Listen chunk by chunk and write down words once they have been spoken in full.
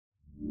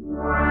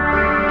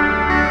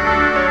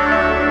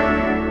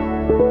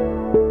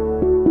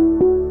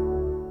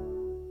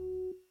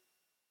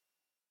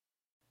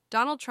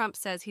Donald Trump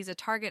says he's a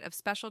target of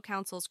special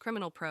counsel's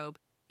criminal probe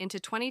into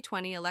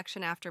 2020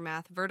 election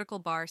aftermath. Vertical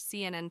bar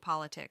CNN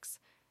politics.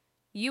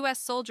 U.S.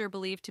 soldier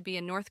believed to be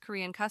in North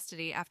Korean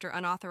custody after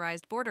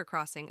unauthorized border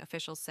crossing,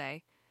 officials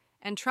say.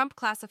 And Trump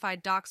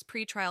classified docs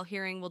pretrial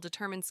hearing will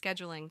determine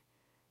scheduling.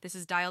 This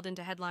is dialed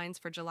into headlines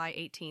for July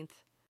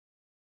 18th.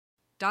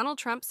 Donald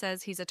Trump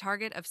says he's a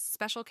target of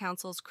special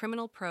counsel's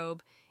criminal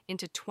probe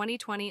into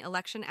 2020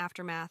 election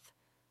aftermath.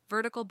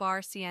 Vertical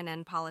bar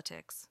CNN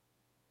politics.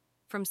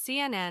 From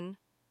CNN,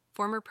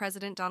 former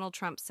President Donald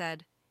Trump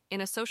said, in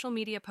a social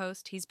media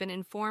post, he's been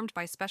informed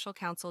by special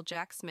counsel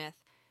Jack Smith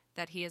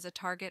that he is a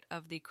target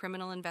of the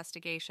criminal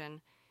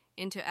investigation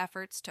into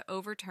efforts to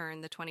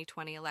overturn the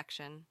 2020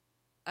 election,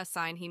 a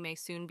sign he may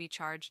soon be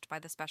charged by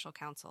the special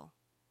counsel.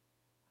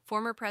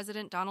 Former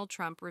President Donald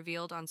Trump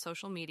revealed on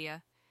social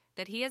media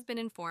that he has been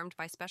informed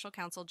by special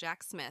counsel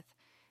Jack Smith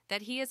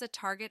that he is a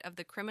target of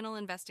the criminal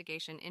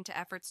investigation into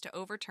efforts to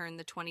overturn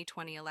the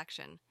 2020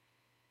 election.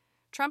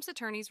 Trump's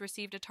attorneys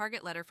received a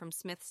target letter from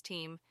Smith's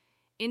team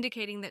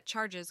indicating that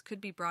charges could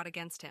be brought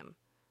against him.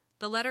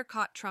 The letter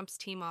caught Trump's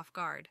team off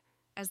guard,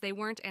 as they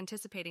weren't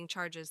anticipating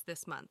charges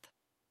this month.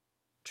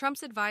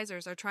 Trump's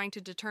advisors are trying to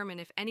determine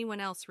if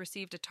anyone else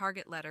received a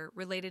target letter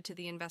related to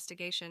the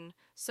investigation.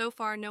 So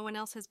far, no one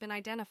else has been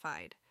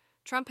identified.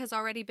 Trump has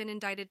already been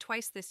indicted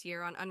twice this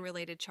year on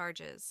unrelated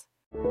charges.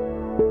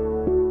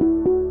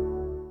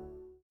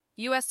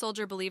 U.S.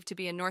 soldier believed to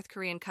be in North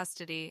Korean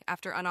custody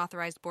after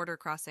unauthorized border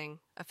crossing,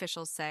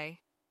 officials say.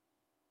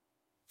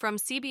 From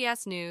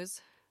CBS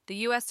News, the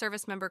U.S.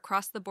 service member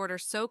crossed the border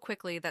so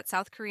quickly that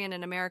South Korean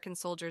and American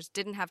soldiers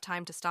didn't have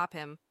time to stop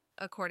him,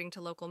 according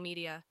to local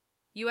media.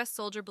 U.S.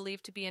 soldier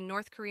believed to be in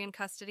North Korean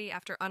custody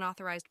after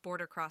unauthorized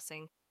border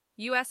crossing.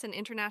 U.S. and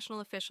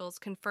international officials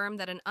confirmed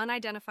that an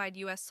unidentified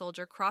U.S.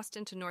 soldier crossed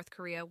into North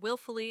Korea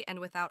willfully and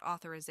without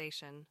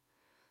authorization.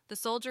 The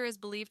soldier is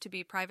believed to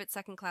be Private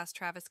Second Class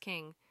Travis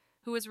King,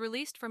 who was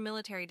released from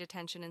military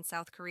detention in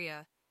South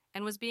Korea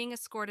and was being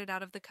escorted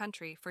out of the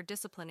country for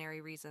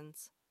disciplinary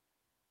reasons.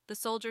 The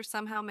soldier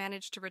somehow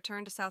managed to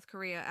return to South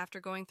Korea after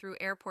going through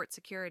airport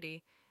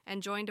security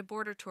and joined a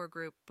border tour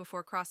group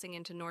before crossing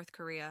into North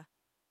Korea.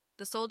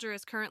 The soldier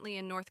is currently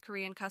in North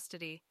Korean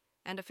custody,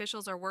 and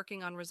officials are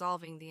working on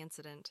resolving the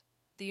incident.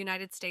 The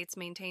United States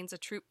maintains a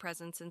troop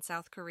presence in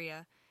South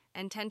Korea,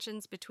 and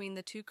tensions between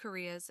the two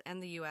Koreas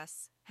and the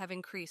U.S. have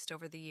increased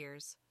over the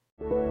years.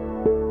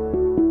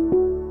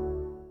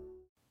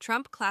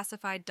 Trump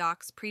classified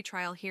docs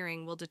pretrial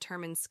hearing will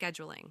determine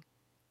scheduling.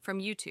 From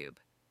YouTube.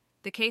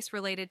 The case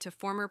related to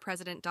former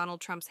President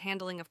Donald Trump's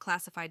handling of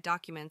classified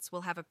documents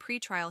will have a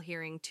pretrial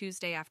hearing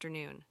Tuesday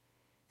afternoon.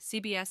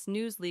 CBS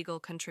News Legal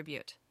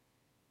contribute.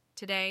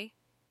 Today,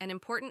 an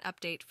important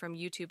update from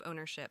YouTube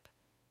ownership.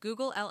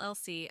 Google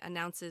LLC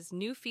announces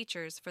new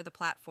features for the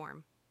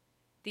platform.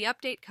 The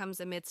update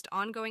comes amidst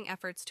ongoing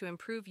efforts to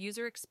improve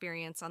user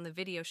experience on the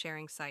video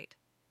sharing site.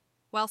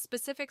 While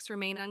specifics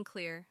remain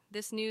unclear,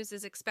 this news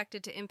is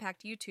expected to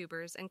impact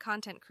YouTubers and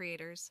content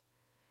creators.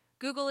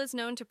 Google is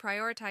known to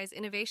prioritize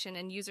innovation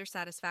and user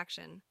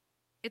satisfaction.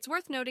 It's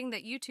worth noting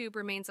that YouTube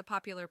remains a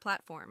popular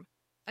platform,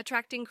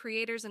 attracting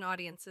creators and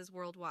audiences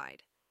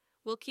worldwide.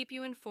 We'll keep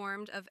you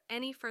informed of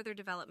any further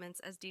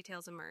developments as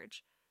details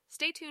emerge.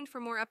 Stay tuned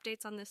for more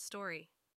updates on this story.